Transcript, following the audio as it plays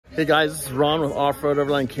Hey guys, this is Ron with Off-Road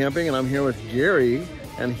Overland Camping, and I'm here with Gary,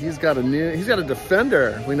 and he's got a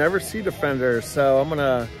Defender. We never see Defenders, so I'm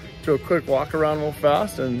gonna do a quick walk around real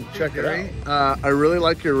fast and check it out. I really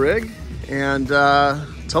like your rig, and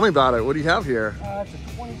tell me about it. What do you have here? It's a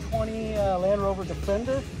 2020 Land Rover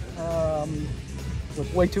Defender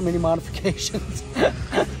with way too many modifications.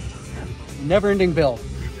 Never-ending build.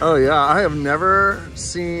 Oh yeah, I have never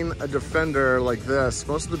seen a Defender like this.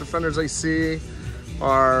 Most of the Defenders I see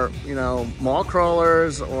are, you know, mall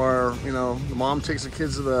crawlers, or, you know, the mom takes the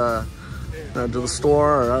kids to the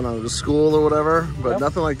store, or I don't know, to school or whatever, but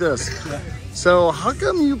nothing like this. Yeah. So how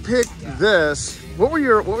come you picked this? What were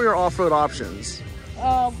your off-road options?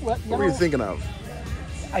 What were you thinking of?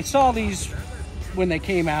 I saw these when they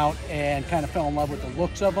came out and kind of fell in love with the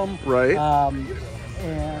looks of them. Right.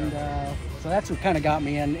 So that's what kind of got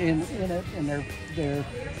me in it, and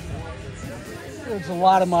there's a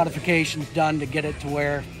lot of modifications done to get it to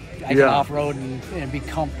where I can off-road and be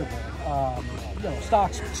comfortable. You know,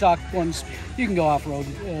 stock ones, you can go off-road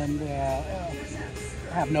and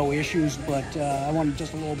have no issues, but I wanted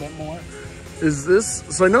just a little bit more. Is this,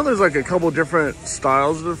 so I know there's like a couple different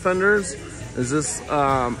styles of Defenders. Is this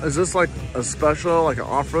like a special, like an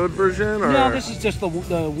off-road version? Or? No, this is just the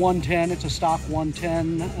 110. It's a stock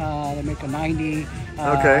 110. They make a 90.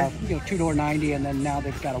 Okay. You know, two-door 90, and then now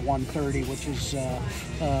they've got a 130, which is you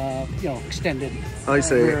know, extended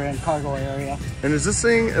rear end cargo area. And is this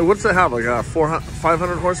thing? What's it have? Like a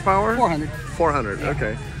 500 horsepower? 400. 400. Yeah.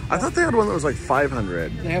 Okay. I thought they had one that was like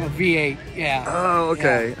 500. They have a V8. Yeah. Oh,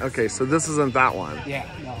 okay. Yeah. Okay. So this isn't that one. Yeah.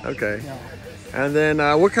 No. Okay. No. And then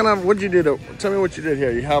what'd you do tell me what you did here.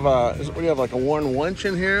 You have what do you have, like a Warn winch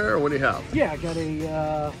in here, or what do you have? Yeah, I got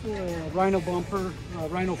a Rhino bumper,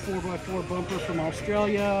 Rhino 4x4 bumper from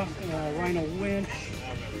Australia, Rhino winch.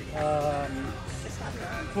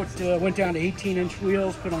 Went down to 18-inch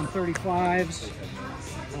wheels, put on 35s.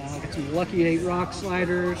 Got some Lucky 8 rock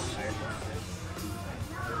sliders.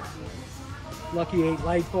 Lucky 8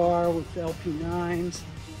 light bar with LP9s.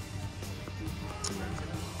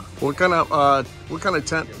 What kind of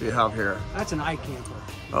tent do you have here? That's an iCamper.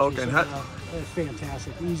 Oh, okay. It's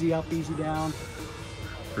fantastic. Easy up, easy down.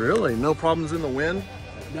 Really? No problems in the wind?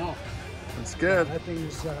 No. That's good. That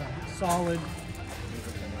thing's solid.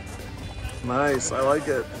 Nice. I like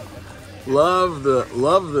it. Love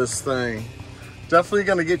this thing. Definitely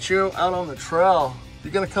gonna get you out on the trail.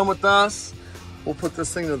 You're gonna come with us? We'll put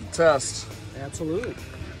this thing to the test. Absolutely.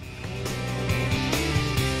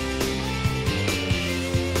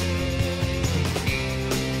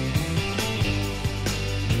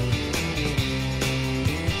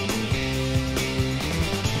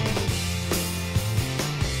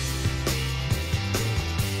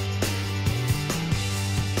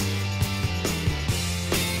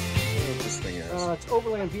 It's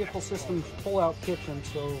Overland Vehicle Systems pull-out kitchen.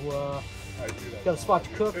 So got a spot to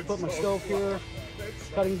cook, put my stove here,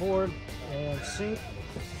 cutting board, and sink,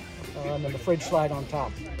 and then the fridge slide on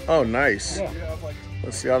top. Oh, nice. Yeah.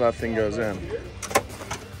 Let's see how that thing goes in.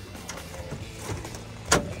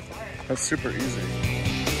 That's super easy.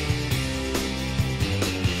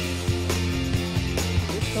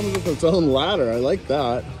 This comes with its own ladder. I like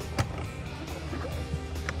that.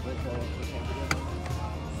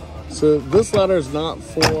 So this ladder's not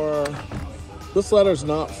for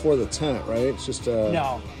the tent, right? It's just to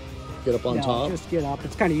get up on top? Just get up.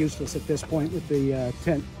 It's kind of useless at this point with the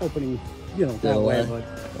tent opening, you know, that way.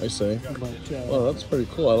 I see. But, well, that's pretty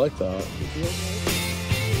cool. I like that.